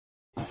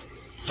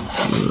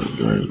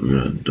Guys, we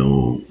got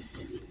dole,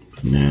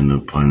 banana,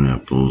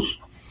 pineapples,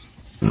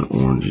 and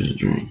oranges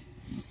drink.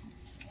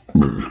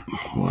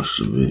 Watch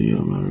the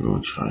video, man. We're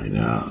gonna try it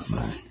out,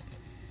 man.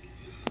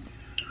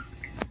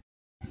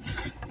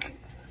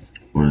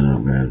 What is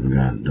up, guys? We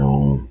got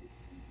dole,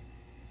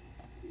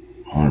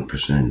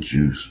 100%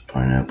 juice,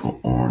 pineapple,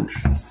 orange,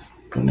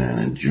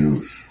 banana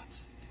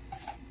juice,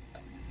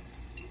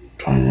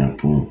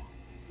 pineapple,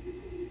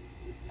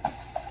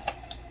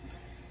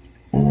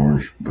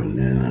 orange,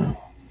 banana.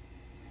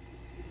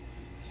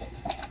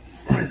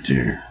 Right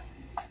there.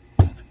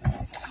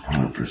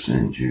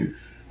 100% juice.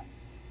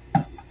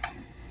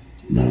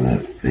 None of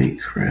that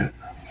fake crap.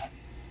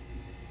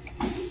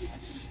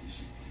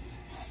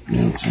 You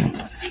know what I'm saying?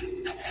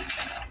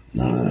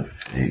 None of that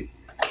fake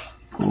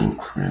bull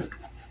crap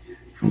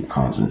from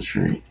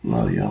concentrate. A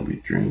lot of y'all be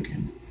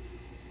drinking.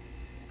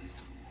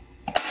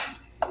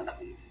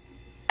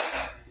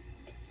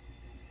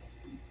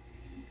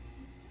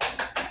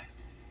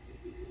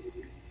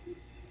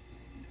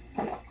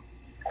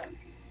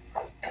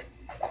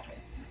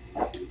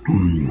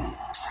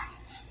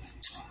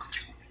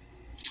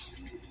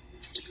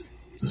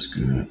 That's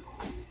good.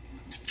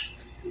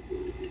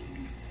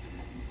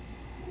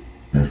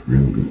 That's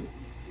real good.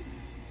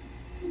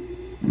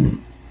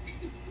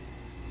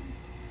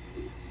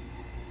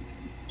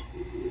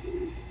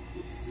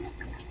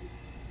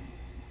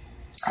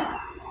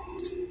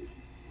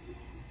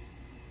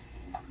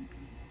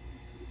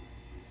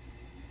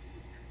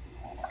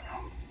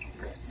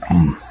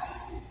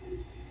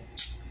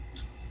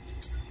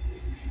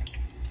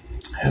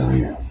 Hell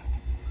yeah.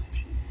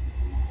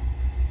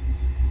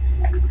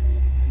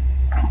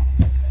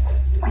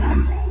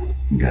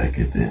 You gotta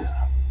get this.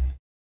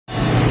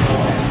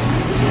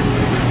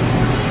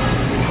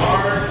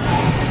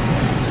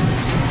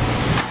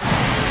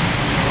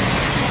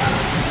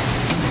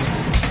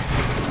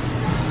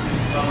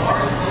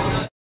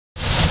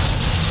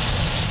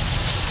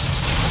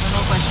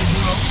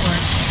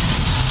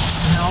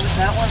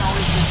 That one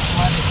always gets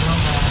flooded real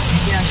bad.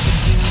 Maybe I should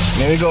do...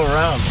 Maybe go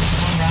around.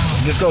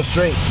 Just go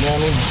straight, you know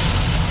what I mean?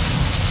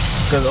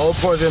 Because Old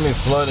Port's gonna be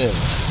flooded.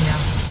 Yeah.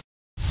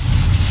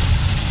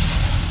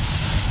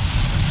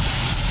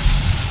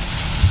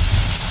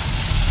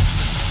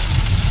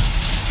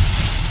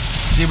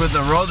 See, but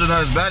the roads are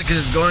not as bad because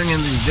it's going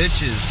in these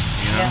ditches,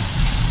 you know? Yeah.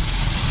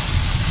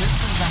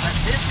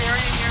 This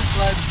area here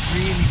floods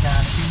really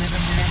bad. If you live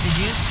in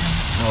Houston.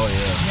 Oh,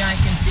 yeah. Yeah, I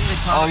can see the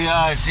cars. Oh, yeah,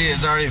 I see.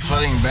 It's already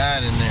flooding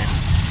bad in there.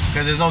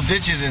 Because there's no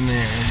ditches in there.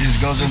 It just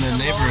goes in the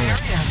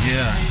neighborhood.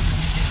 Yeah.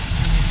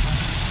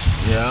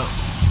 Yeah.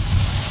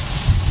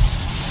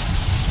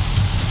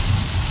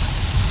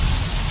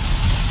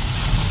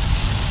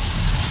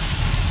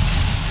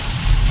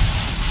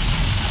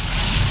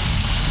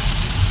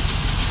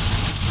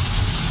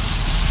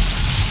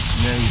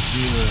 Yeah, you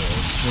see the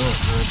truck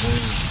right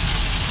there.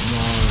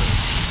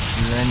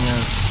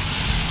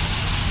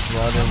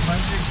 I'm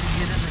wondering to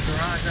get in the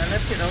garage. I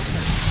left it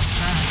open.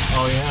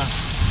 Oh, yeah.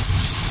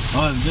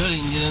 Oh, it's good. You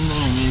can get in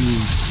there maybe.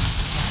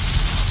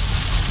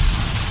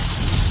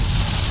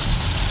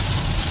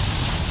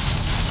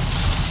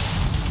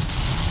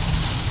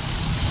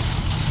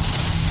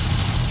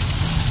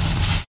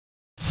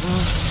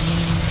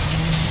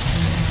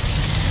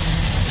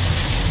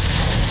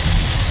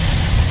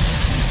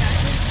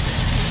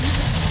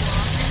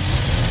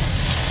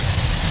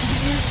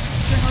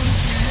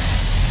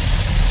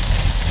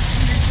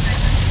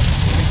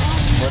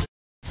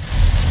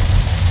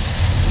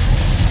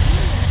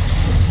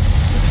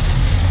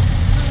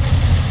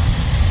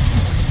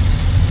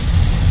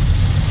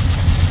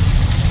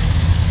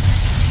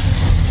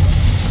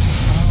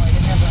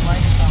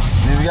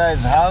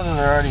 Guys, houses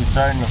are already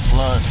starting to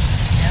flood.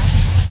 Yeah.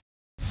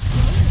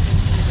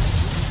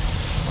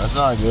 That's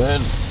not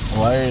good.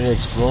 Why did it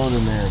explode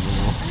in there,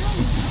 bro?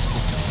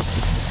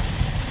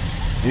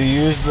 You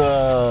use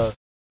the...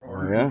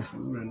 Oh, yeah?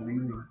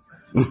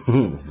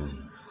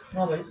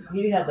 No, but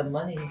he had the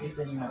money. He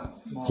didn't have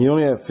small. He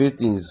only had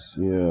 50s.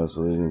 Yeah,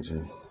 so they didn't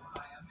change.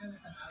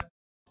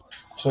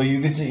 So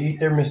you get to eat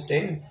their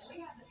mistakes?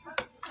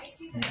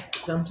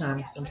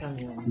 Sometimes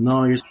yeah.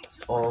 No, you're...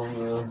 Oh,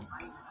 yeah.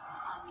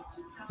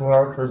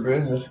 God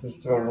forbid this was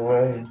thrown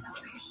away.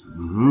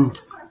 Mm-hmm.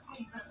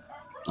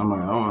 I'm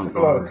like, I don't want to Took a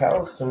lot of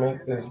cows to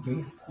make this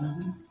beef.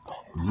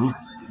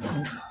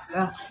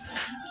 Yeah.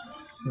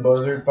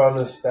 Buzzard found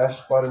a stash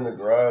spot in the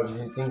garage.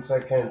 He thinks I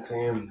can't see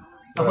him.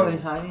 Oh,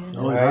 he's hiding?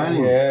 Oh, he's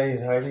hiding? Yeah,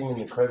 he's hiding in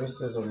the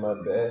crevices of my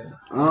bed.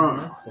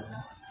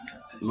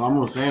 No, I'm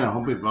just saying, I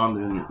hope he found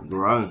it in the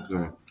garage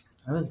there.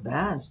 That was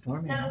bad,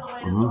 storming. A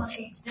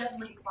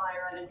deadly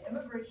fire at an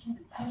immigration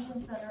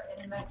detention center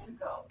in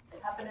Mexico.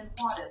 It happened in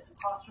Juarez,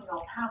 across from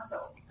El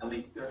Paso. At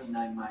least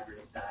 39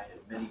 migrants died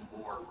and many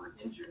more were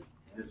injured.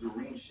 And as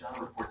Reid and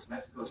Evan reports,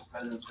 Mexico's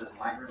president says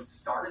migrants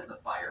started the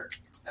fire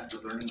after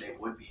learning they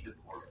would be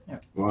deported. Yeah.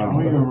 Wow.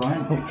 You're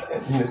right.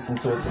 Listen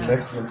to it. The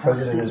Mexican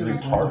president is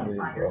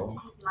retarded, bro.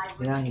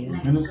 Yeah, he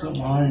is. Innocent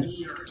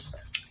lives.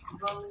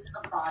 Rows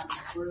of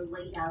bodies were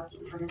laid out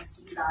in front of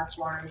Ciudad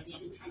Juarez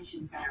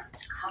detention center,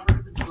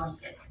 covered with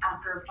blankets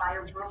after a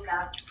fire broke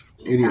out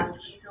Idiots. inside the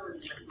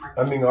facility late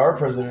Monday. I mean, our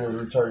president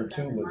is retarded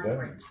too, but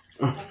damn.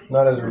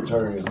 Not as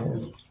retarded as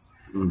him.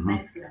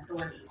 Mexican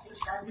authorities say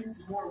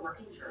dozens more were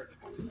injured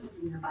and taken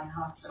to nearby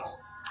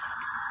hospitals.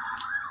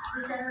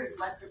 The center is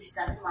less than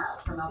 7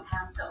 miles from El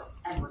Paso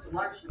and was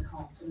largely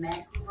home to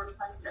men who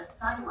requested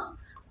asylum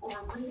or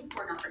were waiting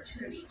for an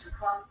opportunity to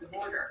cross the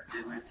border.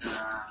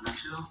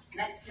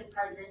 Mexican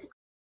President.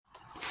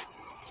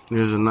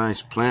 There's a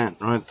nice plant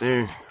right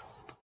there.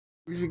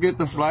 You should get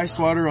the fly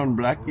swatter on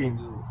Blackie.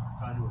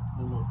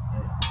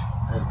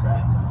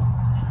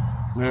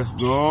 Let's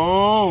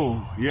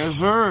go. Yes,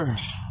 sir.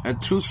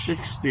 At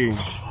 260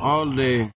 all day.